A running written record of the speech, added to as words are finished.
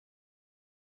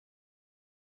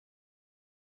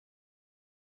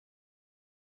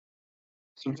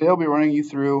So today I'll be running you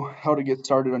through how to get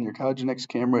started on your Cognex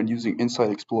camera and using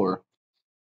Insight Explorer.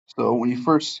 So when you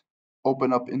first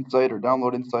open up Insight or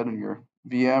download Insight on your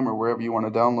VM or wherever you want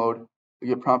to download, you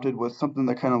get prompted with something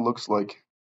that kind of looks like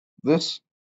this,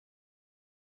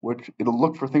 which it'll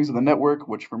look for things in the network,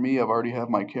 which for me, I've already have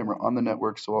my camera on the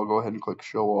network, so I'll go ahead and click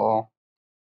Show All.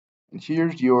 And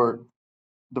here's your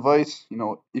device.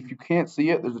 If you can't see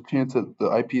it, there's a chance that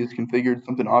the IP is configured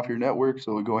something off your network,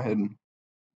 so we go ahead and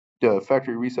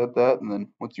factory reset that, and then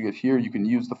once you get here, you can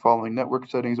use the following network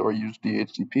settings or use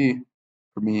DHCP.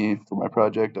 For me, for my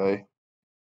project, I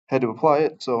had to apply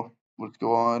it, so let's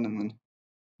go on, and then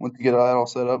once you get that all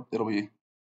set up, it'll be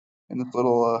in this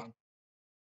little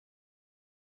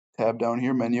tab down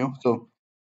here, menu. So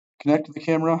connect to the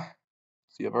camera.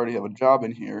 See, I've already have a job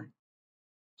in here,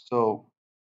 so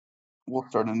we'll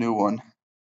start a new one.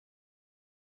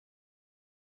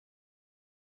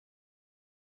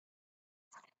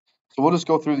 So we'll just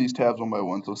go through these tabs one by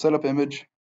one. So set up image,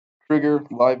 trigger,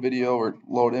 live video, or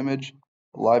load image.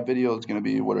 The live video is going to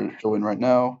be what it's showing right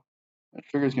now. The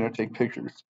trigger is going to take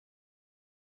pictures.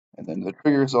 And then the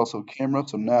trigger is also camera,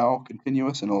 so now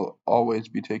continuous, and it'll always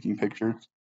be taking pictures.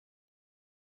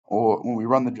 Or when we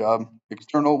run the job,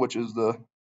 external, which is the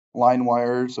line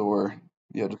wires, or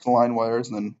just the line wires,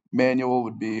 and then manual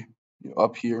would be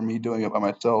up here, me doing it by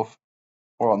myself,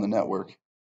 or on the network.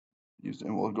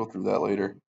 And we'll go through that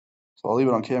later. So I'll leave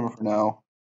it on camera for now.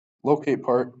 Locate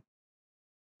part.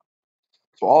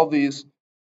 So all of these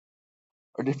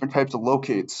are different types of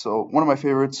locates. So one of my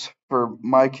favorites for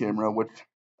my camera, which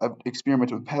I've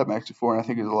experimented with PatMax before, and I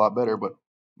think is a lot better, but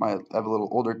I have a little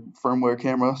older firmware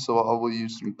camera, so I will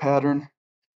use some pattern.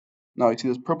 Now you see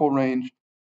this purple range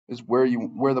is where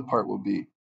the part will be,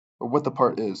 or what the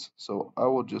part is. So I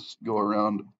will just go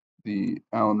around the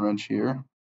Allen wrench here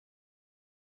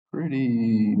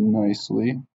pretty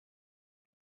nicely.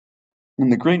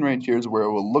 And the green range here is where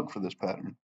it will look for this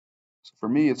pattern. So for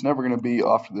me, it's never going to be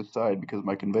off to this side because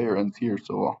my conveyor ends here,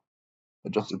 so I'll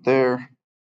adjust it there, and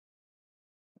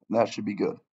that should be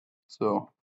good.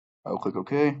 So I'll click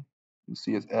OK. You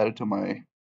see it's added to my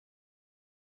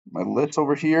list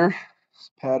over here,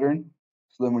 pattern.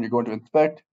 So then when you're going to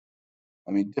inspect,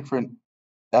 different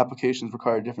applications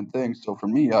require different things. So for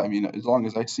me, as long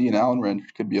as I see an Allen wrench,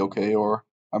 it could be okay, or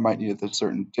I might need it at a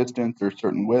certain distance or a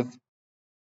certain width.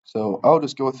 So I'll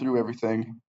just go through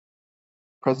everything.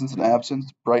 Presence and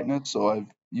absence, brightness. So I've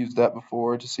used that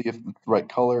before to see if it's the right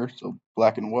color. So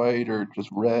black and white or just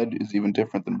red is even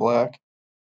different than black.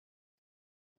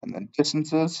 And then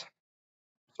distances.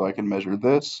 So I can measure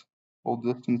this whole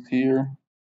distance here.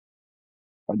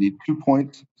 I need 2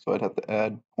 points, so I'd have to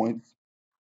add points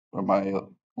for my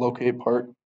locate part.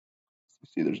 You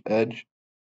see there's edge.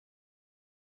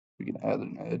 We can add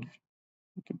an edge.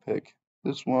 We can pick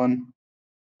this one.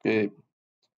 Okay.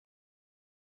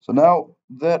 So now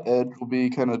that edge will be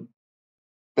kind of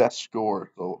best score.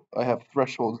 So I have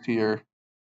thresholds here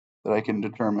that I can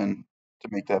determine to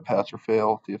make that pass or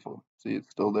fail. See if we'll see it's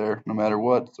still there no matter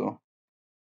what. So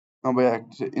I'll be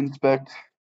back to inspect.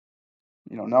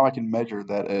 Now I can measure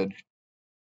that edge.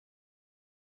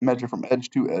 Measure from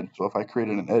edge to edge. So if I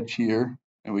created an edge here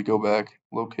and we go back,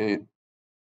 locate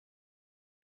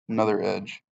another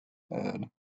edge, add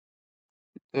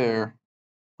there.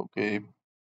 Okay.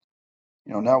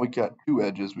 Now we got 2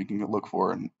 edges we can look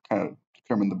for and kind of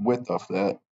determine the width of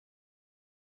that.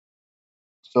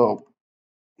 So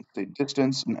let's say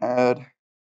distance and add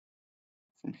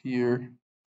from here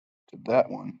to that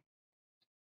one.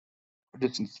 Our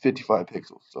distance is 55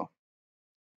 pixels. So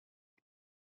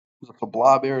there's also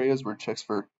blob areas where it checks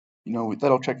for,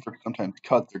 that'll check for sometimes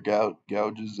cuts or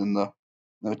gouges in the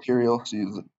material. So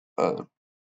use a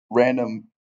random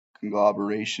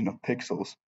conglomeration of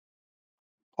pixels.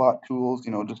 Plot tools,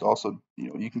 just also,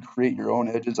 you can create your own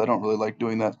edges. I don't really like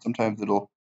doing that. Sometimes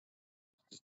it'll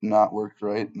not work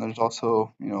right. And there's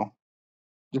also,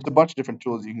 just a bunch of different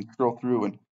tools you can scroll through,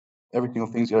 and every single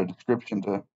thing's got a description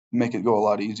to make it go a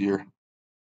lot easier.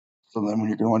 So then when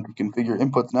you're going to configure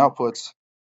inputs and outputs,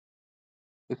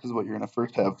 this is what you're going to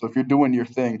first have. So if you're doing your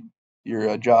thing,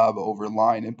 your job over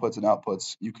line inputs and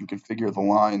outputs, you can configure the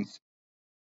lines.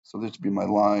 So this would be my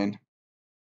line.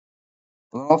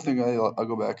 Another thing I'll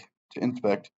go back to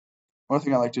inspect. One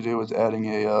thing I like to do is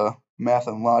adding a math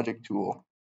and logic tool.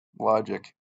 Logic.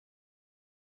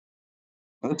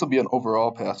 Now this will be an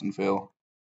overall pass and fail.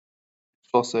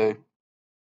 So I'll say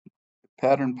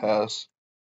pattern pass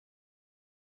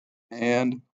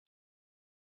and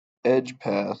edge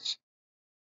pass.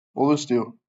 We'll just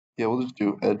do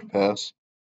edge pass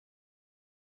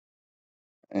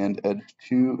and edge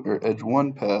 2 or edge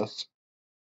 1 pass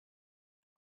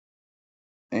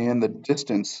and the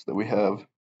distance that we have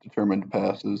determined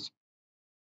passes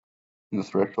in the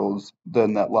thresholds,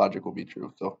 then that logic will be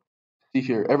true. So see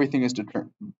here, everything is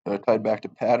tied back to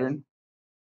pattern,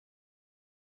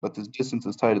 but this distance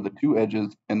is tied to the two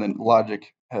edges, and then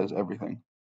logic has everything.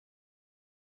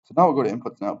 So now we'll go to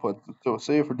inputs and outputs. So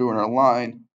say if we're doing our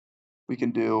line, we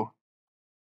can do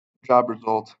job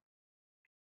result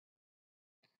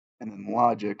and then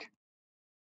logic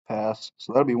pass.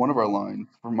 So that'll be one of our lines.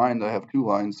 For mine, I have two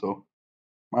lines, so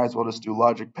might as well just do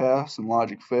logic pass and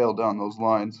logic fail down those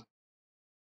lines.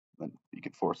 Then you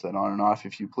can force that on and off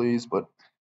if you please, but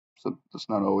that's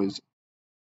not always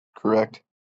correct.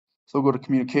 So we'll go to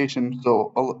communication.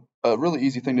 So a really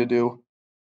easy thing to do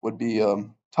would be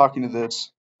talking to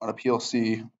this on a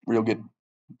PLC where you'll get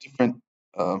different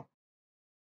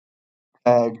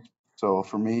tags. So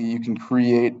for me, you can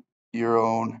create your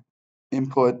own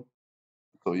input.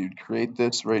 So you'd create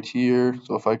this right here.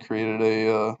 So if I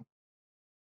created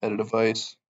at a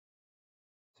device,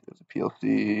 there's a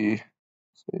PLC,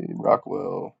 say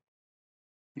Rockwell,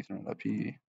 Ethernet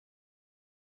IP.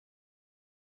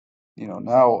 You know,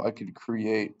 now I could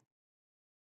create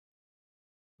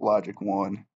logic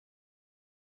 1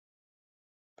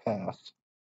 pass.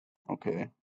 Okay.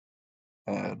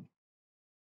 Add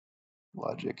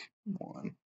logic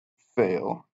 1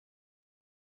 fail.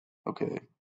 Okay.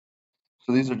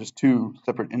 So these are just two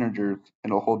separate integers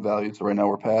and it'll hold values. So right now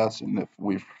we're pass, and if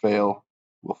we fail,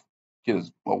 we'll get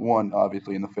as well 1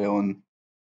 obviously in the fail and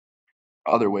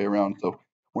other way around. So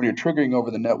when you're triggering over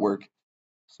the network,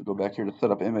 so go back here to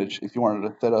set up image. If you wanted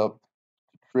to set up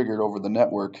triggered over the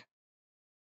network,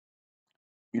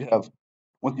 you'd have,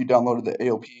 once you downloaded the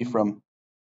AOP from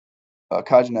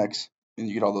Cognex and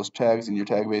you get all those tags in your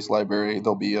tag based library,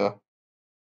 there'll be a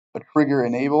trigger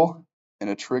enable and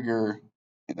a trigger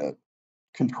and a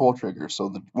control trigger.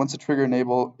 So once the trigger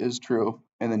enable is true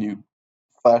and then you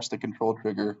flash the control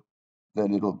trigger,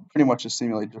 then it'll pretty much just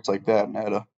simulate just like that and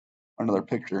add another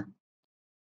picture.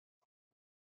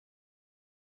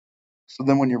 So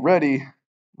then when you're ready,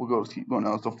 we'll keep going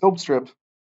now. So film strip,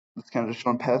 it's kind of just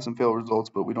showing pass and fail results,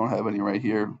 but we don't have any right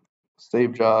here.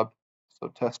 Save job, so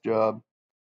test job,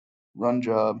 run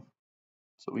job.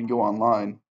 So we can go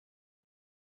online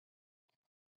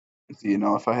and see,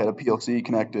 if I had a PLC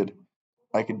connected,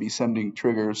 I could be sending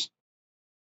triggers.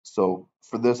 So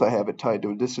for this, I have it tied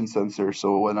to a distance sensor.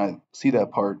 So when I see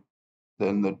that part,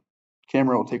 then the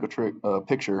camera will take a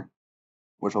picture,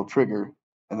 which will trigger,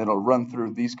 and then it'll run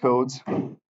through these codes.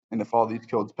 And if all these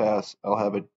codes pass, I'll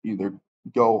have it either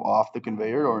go off the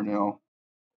conveyor or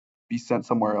be sent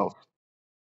somewhere else.